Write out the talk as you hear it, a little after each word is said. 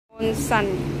On Shan.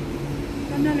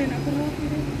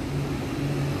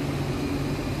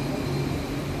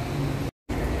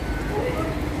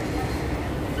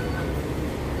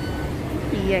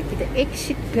 Iya, kita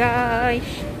exit guys.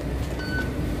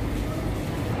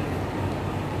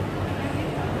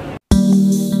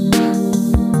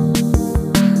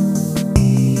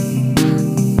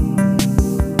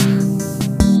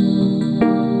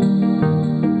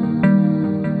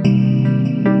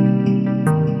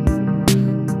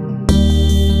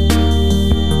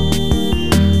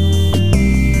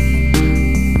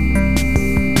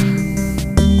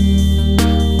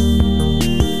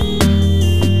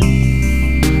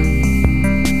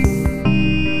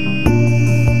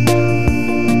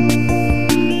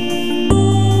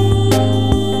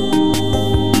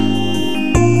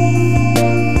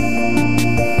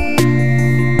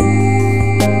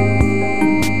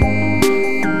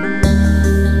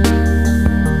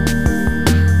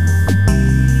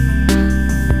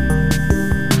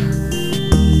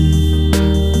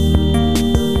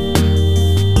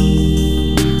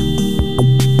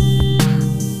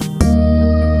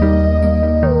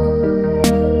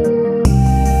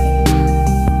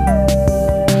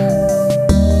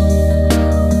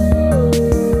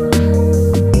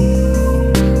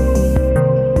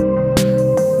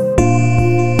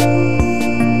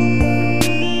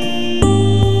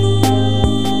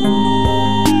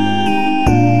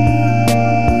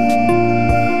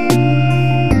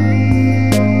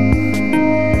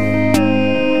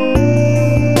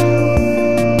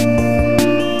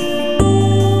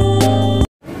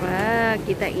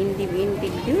 Kita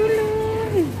intip-intip dulu.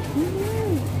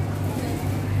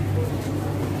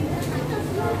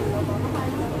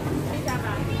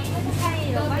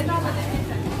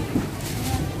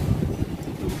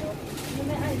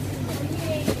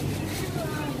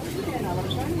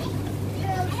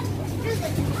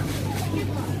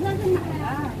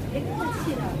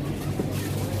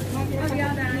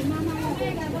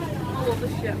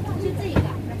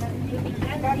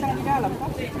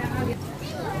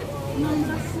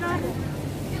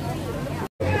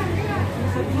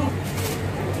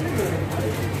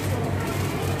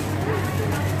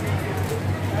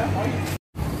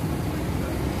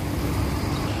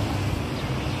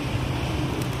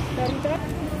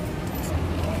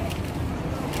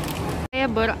 Saya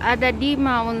berada di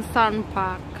On Shan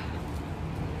Park.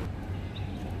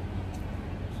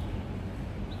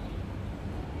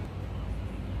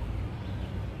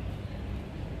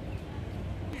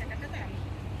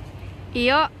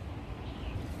 Iyo.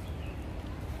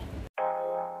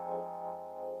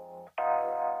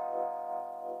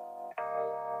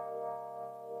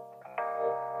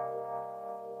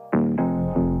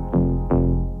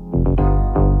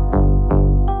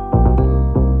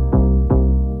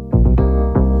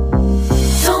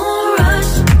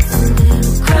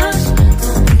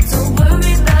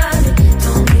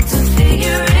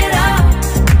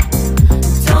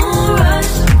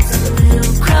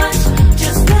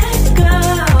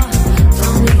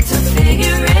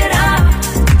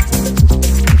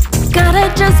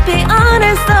 Just be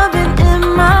honest, I've been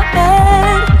in my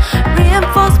head.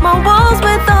 Reinforce my walls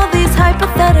with all these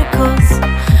hypotheticals.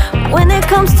 When it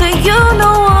comes to you,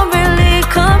 no one really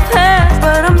compares.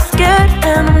 But I'm scared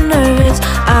and I'm nervous.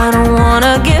 I don't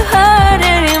wanna get hurt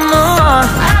anymore.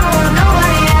 I don't want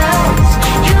nobody else.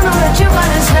 You know that you got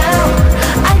as hell.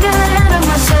 I get ahead of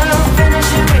myself.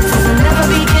 Finishing races and never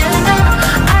begin.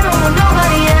 I don't want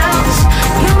nobody else.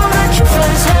 You know that you feel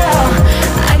as hell.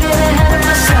 I get ahead of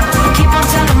myself. Keep on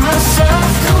telling myself,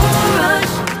 don't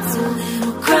rush, it's a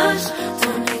little crush.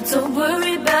 Don't need to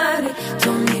worry about it,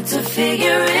 don't need to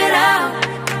figure it out.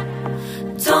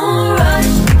 Don't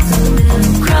rush, it's a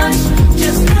little crush.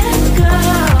 Just let go,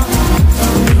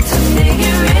 don't need to figure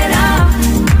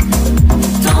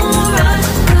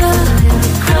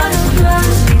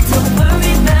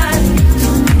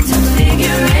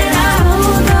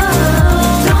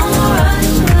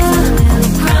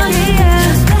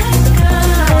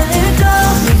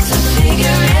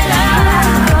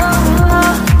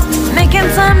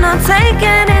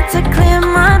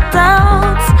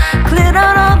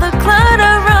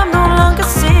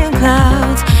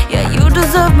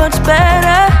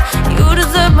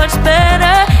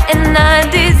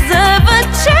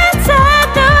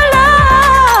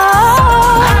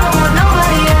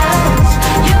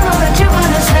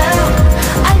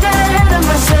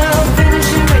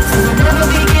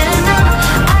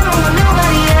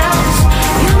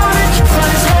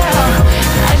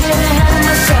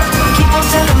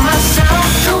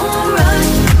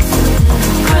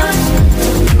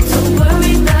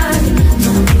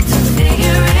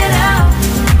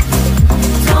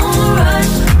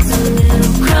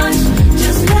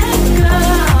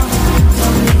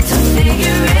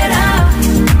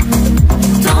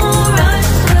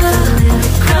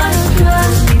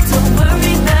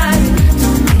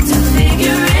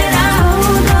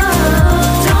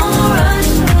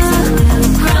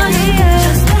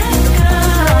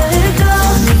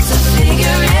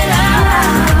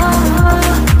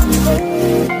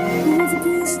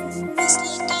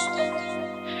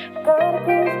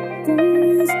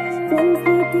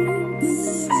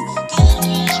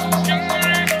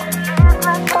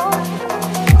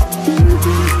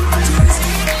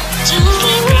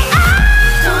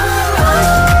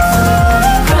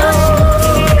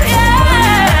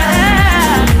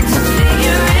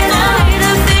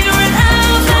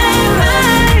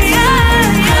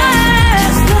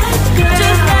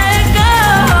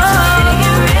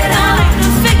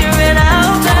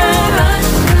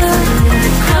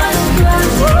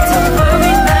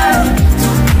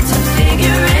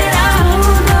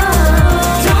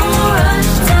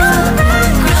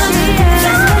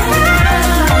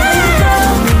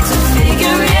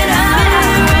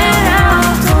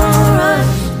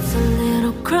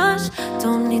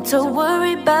to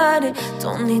worry about it,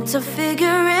 don't need to figure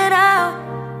it out.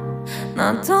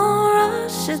 Now don't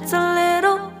rush, it's a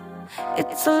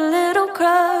little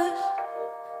crush.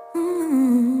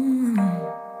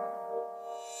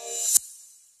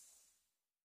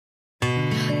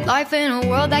 Life in a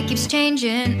world that keeps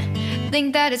changing,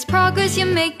 think that it's progress you're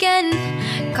making.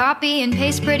 Copy and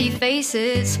paste pretty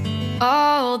faces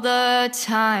all the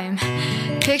time.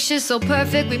 Pictures so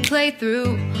perfect we play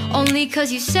through, only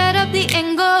cause you set up the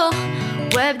angle.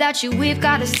 Web that you weave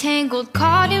got us tangled,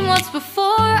 caught in what's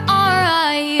before our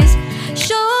eyes.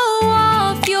 Show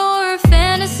off your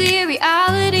fantasy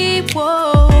reality,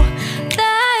 whoa,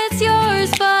 that's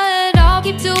yours, but I'll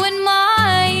keep doing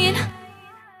mine.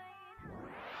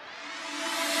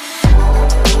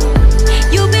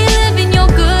 You'll be living your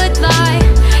good life,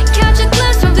 catch a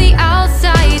glimpse from the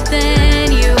outside,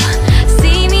 then you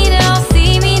see me now,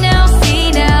 see me now,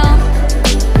 see now.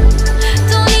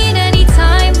 Don't need any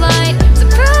timeline to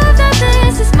prove that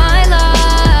this is my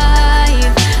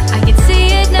life. I can see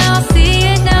it now, see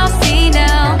it now, see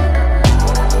now.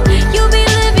 You'll be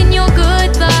living your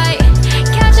good life,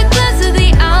 catch a glimpse of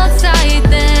the outside,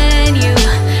 then you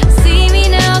see me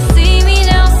now, see me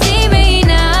now, see me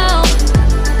now.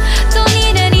 Don't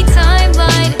need any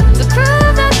timeline to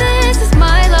prove that this is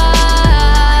my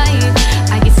life.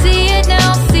 I can see it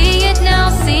now, see it now,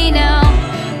 see now.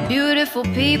 Beautiful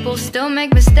people still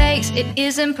make mistakes, it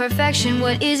isn't perfection,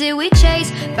 what is it we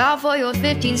chase? Bow for your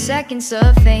 15 seconds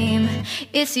of fame,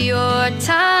 it's your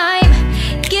time.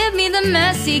 Give me the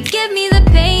messy, give me the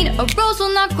pain, a rose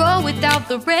will not grow without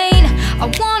the rain. I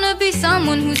wanna be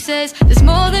someone who says there's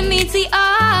more than meets the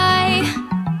eye.